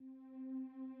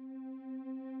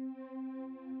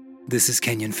This is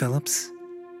Kenyon Phillips,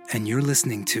 and you're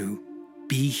listening to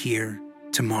Be Here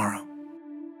Tomorrow.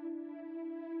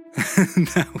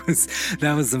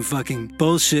 that was some fucking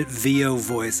bullshit VO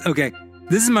voice. Okay,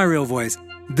 this is my real voice.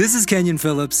 This is Kenyon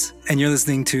Phillips, and you're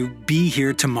listening to Be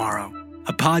Here Tomorrow,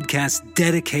 a podcast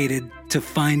dedicated to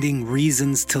finding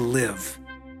reasons to live.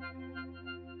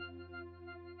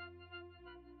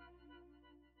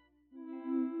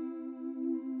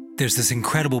 There's this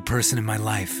incredible person in my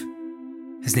life.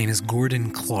 His name is Gordon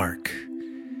Clark.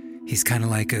 He's kind of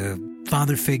like a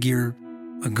father figure,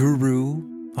 a guru,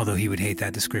 although he would hate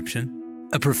that description,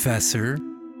 a professor,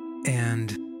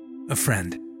 and a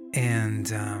friend.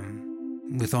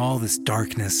 And with all this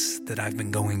darkness that I've been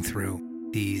going through,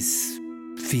 these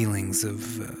feelings of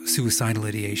suicidal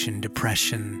ideation,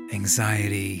 depression,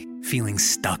 anxiety, feeling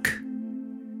stuck,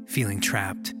 feeling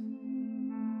trapped,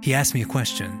 he asked me a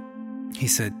question. He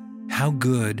said, "How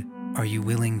good are you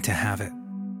willing to have it?"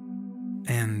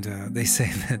 And they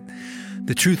say that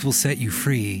the truth will set you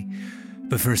free,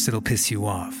 but first it'll piss you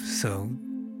off. So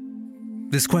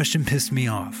this question pissed me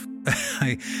off.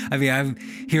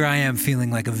 Here I am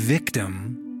feeling like a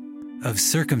victim of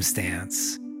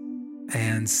circumstance.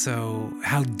 And so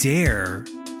how dare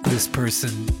this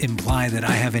person imply that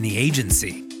I have any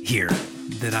agency here,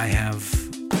 that I have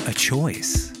a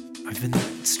choice? I've been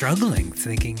struggling,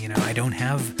 thinking, I don't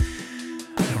have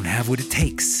what it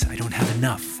takes. I don't have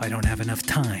enough. I don't have enough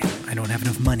time. I don't have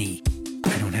enough money.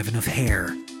 I don't have enough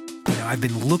hair. I've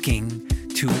been looking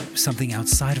to something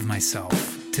outside of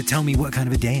myself to tell me what kind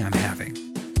of a day I'm having.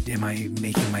 Am I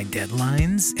making my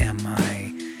deadlines? Am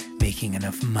I making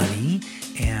enough money?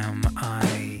 Am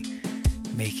I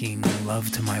making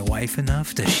love to my wife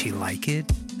enough? Does she like it?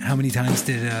 How many times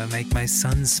did I make my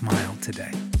son smile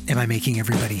today? Am I making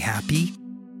everybody happy?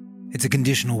 It's a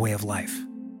conditional way of life.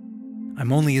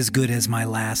 I'm only as good as my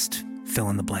last fill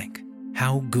in the blank.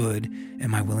 How good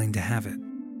am I willing to have it?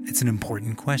 It's an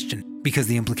important question because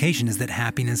the implication is that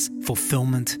happiness,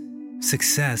 fulfillment,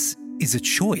 success is a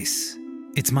choice.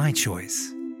 It's my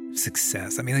choice.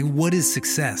 Success. What is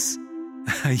success?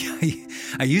 I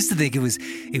used to think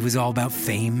it was all about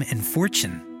fame and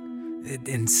fortune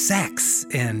and sex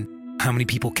and how many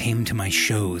people came to my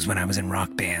shows when I was in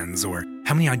rock bands, or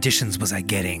how many auditions was I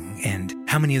getting, and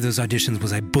how many of those auditions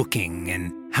was I booking,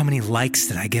 and how many likes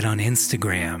did I get on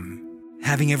Instagram,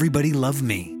 having everybody love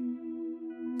me.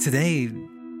 Today,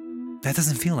 that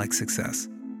doesn't feel like success.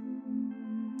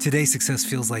 Today, success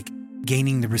feels like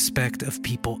gaining the respect of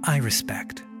people I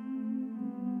respect.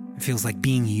 It feels like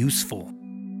being useful,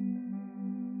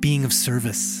 being of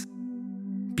service,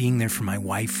 being there for my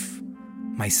wife,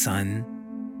 my son.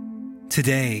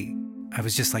 Today, I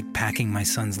was just packing my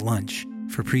son's lunch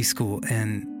for preschool,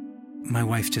 and my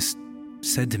wife just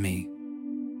said to me,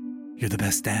 "You're the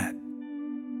best dad."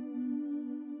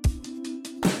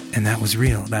 And that was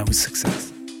real. That was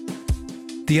success.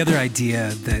 The other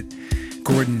idea that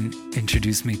Gordon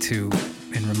introduced me to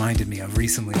and reminded me of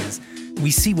recently is we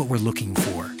see what we're looking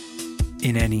for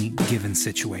in any given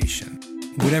situation.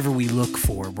 Whatever we look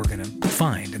for, we're going to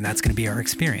find, and that's going to be our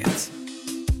experience.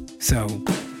 So,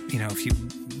 if you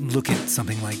look at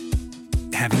something like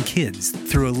having kids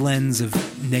through a lens of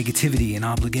negativity and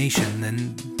obligation,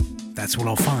 then that's what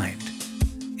I'll find.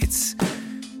 It's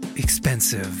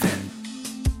expensive and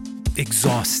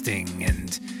exhausting,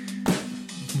 and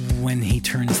when he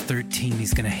turns 13,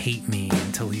 he's going to hate me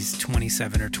until he's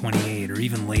 27 or 28 or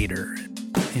even later.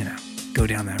 Go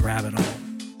down that rabbit hole.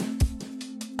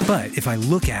 But if I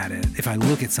look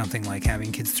at something like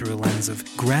having kids through a lens of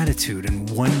gratitude and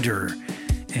wonder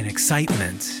and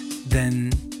excitement,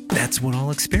 then that's what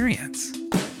I'll experience.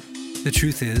 The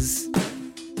truth is,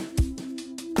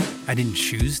 I didn't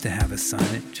choose to have a son.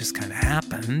 It just kind of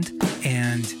happened.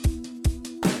 And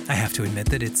I have to admit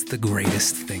that it's the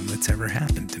greatest thing that's ever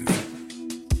happened to me.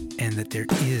 And that there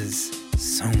is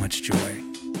so much joy,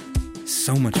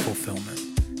 so much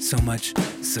fulfillment, so much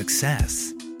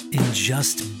success in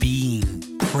just being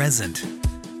present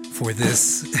for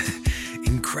this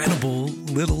incredible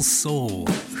little soul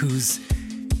who's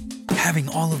having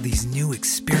all of these new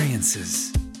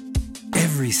experiences.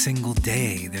 Every single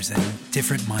day, there's a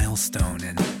different milestone,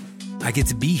 and I get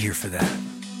to be here for that.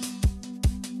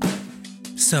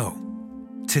 So,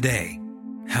 today,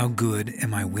 how good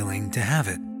am I willing to have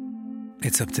it?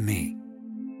 It's up to me.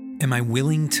 Am I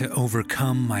willing to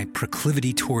overcome my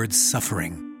proclivity towards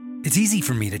suffering? It's easy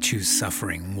for me to choose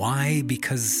suffering. Why?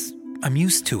 Because I'm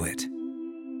used to it.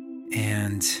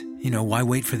 And, why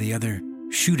wait for the other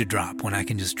shoe to drop when I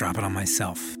can just drop it on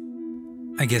myself?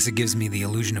 I guess it gives me the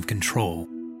illusion of control.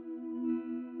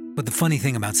 But the funny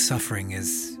thing about suffering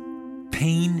is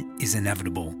pain is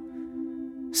inevitable.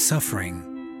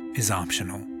 suffering is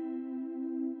optional.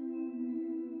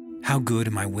 How good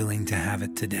am I willing to have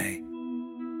it today?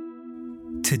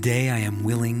 Today I am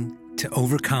willing to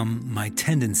overcome my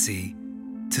tendency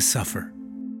to suffer.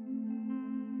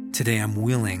 Today I'm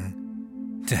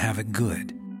willing to have it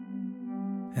good.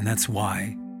 And that's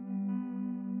why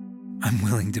I'm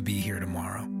willing to be here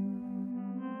tomorrow.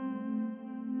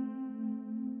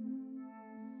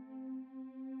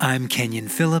 I'm Kenyon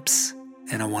Phillips,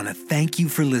 and I want to thank you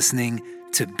for listening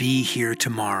to Be Here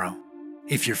Tomorrow.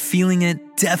 If you're feeling it,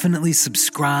 definitely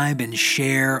subscribe and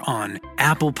share on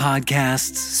Apple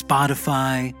Podcasts,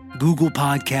 Spotify, Google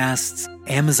Podcasts,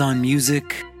 Amazon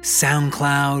Music,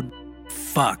 SoundCloud.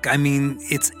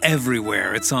 It's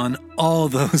everywhere. It's on all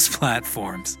those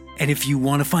platforms. And if you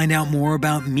want to find out more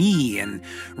about me and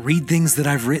read things that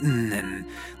I've written and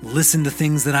listen to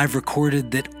things that I've recorded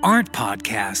that aren't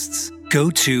podcasts, go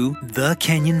to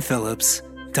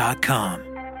thekenyonphillips.com.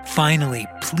 Finally,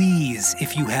 please,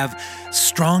 if you have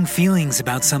strong feelings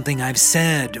about something I've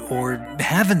said or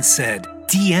haven't said,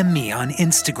 DM me on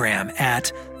Instagram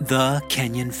at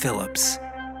thekenyonphillips.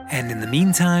 And in the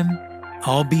meantime,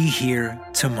 I'll be here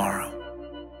tomorrow.